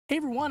Hey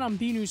everyone, I'm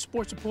B News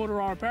sports reporter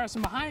Robert Paris,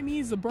 and behind me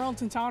is the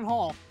Burlington Town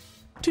Hall.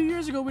 2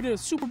 years ago, we did a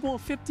Super Bowl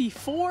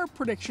 54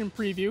 prediction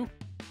preview,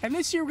 and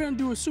this year we're going to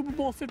do a Super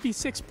Bowl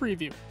 56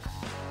 preview.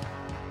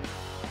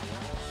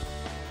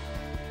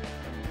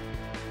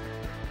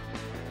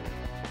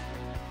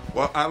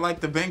 Well, I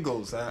like the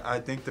Bengals. I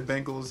think the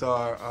Bengals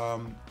are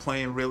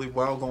playing really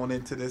well going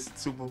into this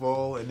Super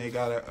Bowl, and they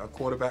got a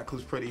quarterback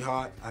who's pretty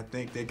hot. I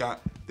think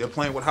they're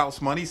playing with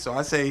house money, so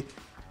I say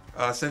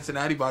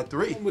Cincinnati by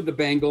 3. With the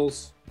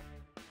Bengals,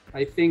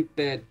 I think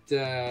that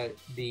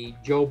the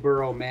Joe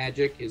Burrow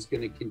magic is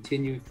going to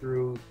continue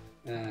through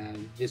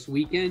this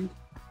weekend,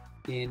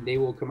 and they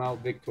will come out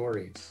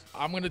victorious.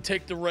 I'm going to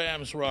take the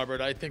Rams, Robert.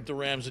 I think the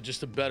Rams are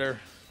just a better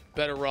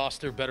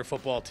roster, better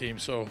football team.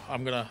 So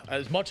I'm going to,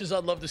 as much as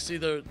I'd love to see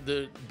the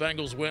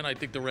Bengals win, I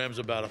think the Rams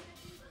are better.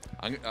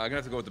 I'm going to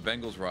have to go with the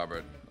Bengals,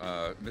 Robert.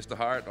 Mr.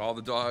 Hart, all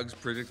the dogs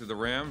predicted the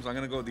Rams. I'm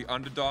going to go with the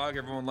underdog.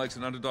 Everyone likes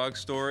an underdog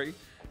story.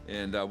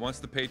 And once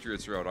the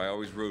Patriots are out, I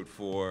always root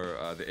for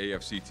the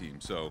AFC team.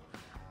 So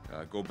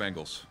go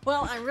Bengals.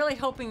 Well, I'm really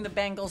hoping the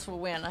Bengals will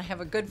win. I have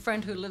a good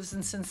friend who lives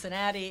in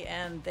Cincinnati,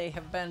 and they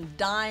have been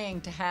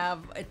dying to have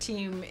a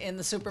team in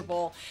the Super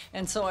Bowl.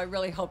 And so I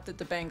really hope that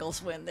the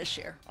Bengals win this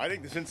year. I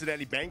think the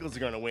Cincinnati Bengals are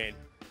going to win.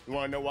 You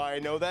want to know why I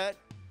know that?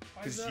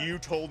 Because you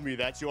told me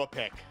that's your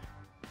pick.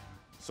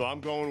 So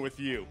I'm going with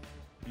you.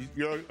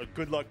 You're a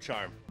good luck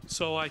charm.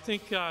 So I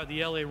think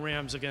the LA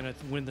Rams are going to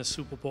win the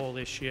Super Bowl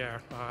this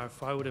year.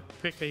 If I were to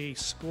pick a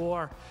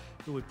score,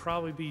 it would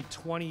probably be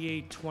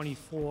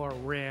 28-24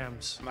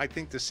 Rams. I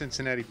think the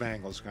Cincinnati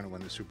Bengals are going to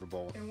win the Super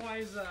Bowl. And why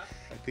is that?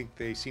 I think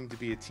they seem to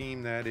be a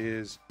team that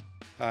is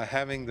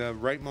having the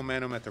right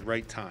momentum at the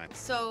right time.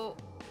 So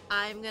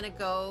I'm going to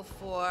go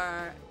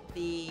for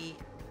the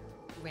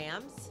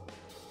Rams,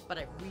 but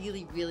I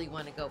really, really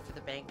want to go for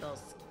the Bengals.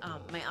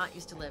 My aunt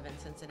used to live in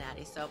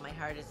Cincinnati, so my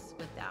heart is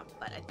with them,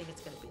 but I think it's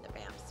going to be the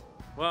Rams.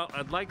 Well,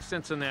 I'd like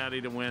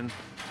Cincinnati to win,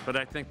 but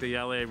I think the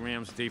LA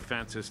Rams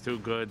defense is too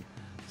good,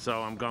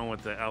 so I'm going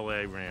with the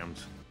LA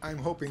Rams. I'm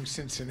hoping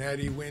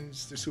Cincinnati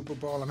wins the Super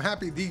Bowl. I'm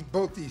happy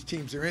both these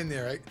teams are in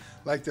there. I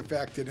like the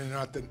fact that they're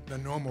not the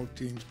normal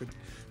teams, but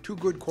two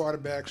good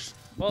quarterbacks.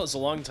 Well, as a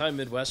longtime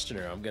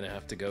Midwesterner, I'm going to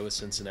have to go with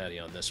Cincinnati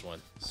on this one.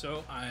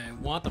 So I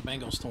want the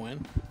Bengals to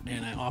win,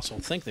 and I also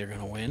think they're going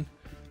to win.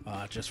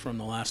 Just from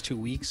the last 2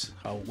 weeks,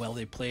 how well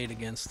they played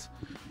against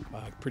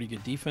pretty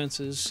good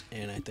defenses,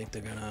 and I think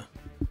they're going to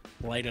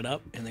light it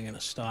up, and they're going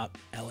to stop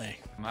LA.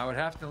 I would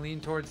have to lean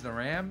towards the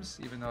Rams,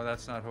 even though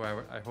that's not who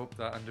I hope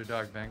the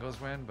underdog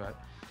Bengals win, but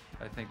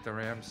I think the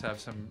Rams have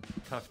some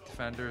tough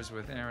defenders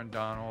with Aaron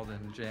Donald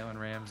and Jalen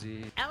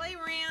Ramsey. LA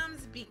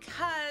Rams,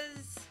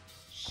 because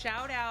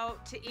shout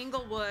out to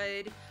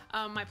Inglewood,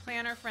 my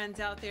planner friends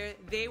out there,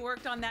 they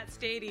worked on that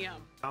stadium.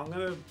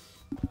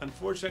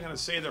 Unfortunately, I'm going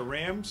to say the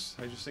Rams.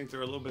 I just think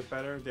they're a little bit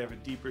better. They have a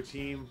deeper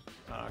team,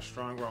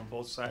 stronger on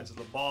both sides of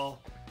the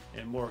ball,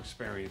 and more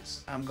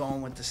experience. I'm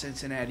going with the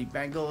Cincinnati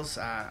Bengals.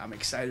 I'm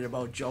excited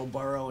about Joe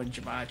Burrow and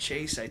Jamar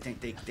Chase. I think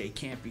they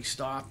can't be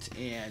stopped,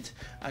 and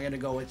I'm going to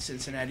go with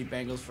Cincinnati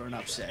Bengals for an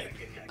upset.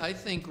 I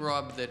think,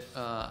 Rob, that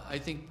I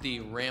think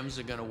the Rams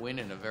are going to win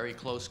in a very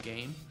close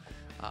game.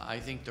 I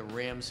think the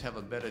Rams have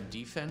a better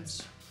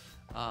defense.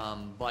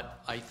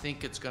 But I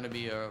think it's going to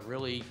be a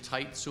really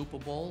tight Super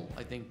Bowl.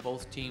 I think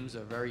both teams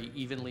are very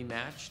evenly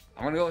matched.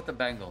 I'm going to go with the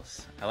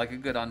Bengals. I like a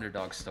good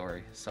underdog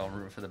story, so I'm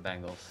rooting for the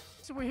Bengals.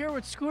 So we're here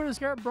with Scooter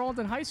here at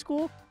Burlington High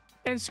School.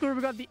 And Scooter,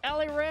 we got the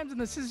LA Rams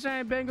and the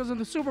Cincinnati Bengals in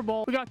the Super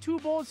Bowl. We got two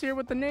bowls here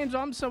with the names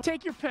on them, so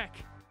take your pick.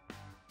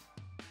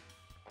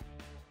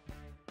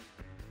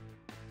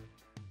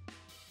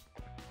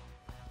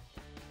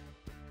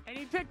 And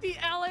he picked the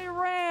LA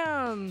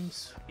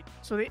Rams.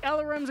 So the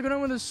LA Rams are going to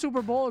win the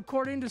Super Bowl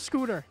according to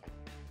Scooter.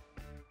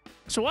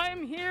 So I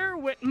am here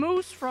with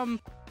Moose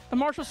from the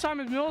Marshall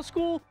Simons Middle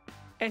School,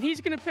 and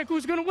he's going to pick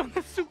who's going to win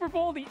the Super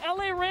Bowl, the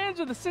LA Rams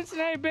or the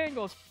Cincinnati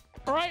Bengals.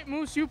 All right,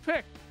 Moose, you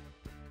pick.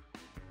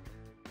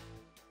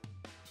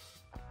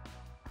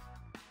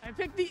 I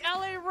picked the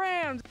LA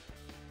Rams.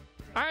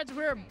 All right, so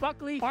we're at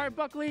Buckley. All right,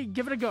 Buckley,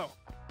 give it a go.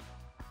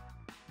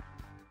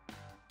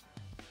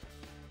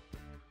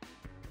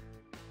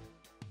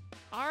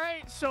 All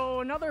right, so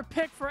another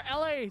pick for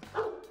LA.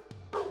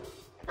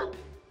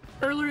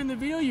 Earlier in the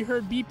video, you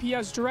heard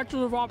BPS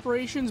Director of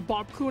Operations,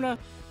 Bob Kuna,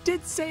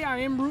 did say I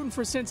am rooting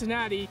for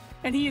Cincinnati,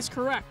 and he is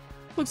correct.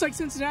 Looks like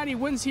Cincinnati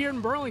wins here in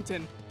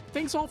Burlington.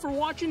 Thanks all for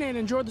watching and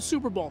enjoy the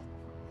Super Bowl.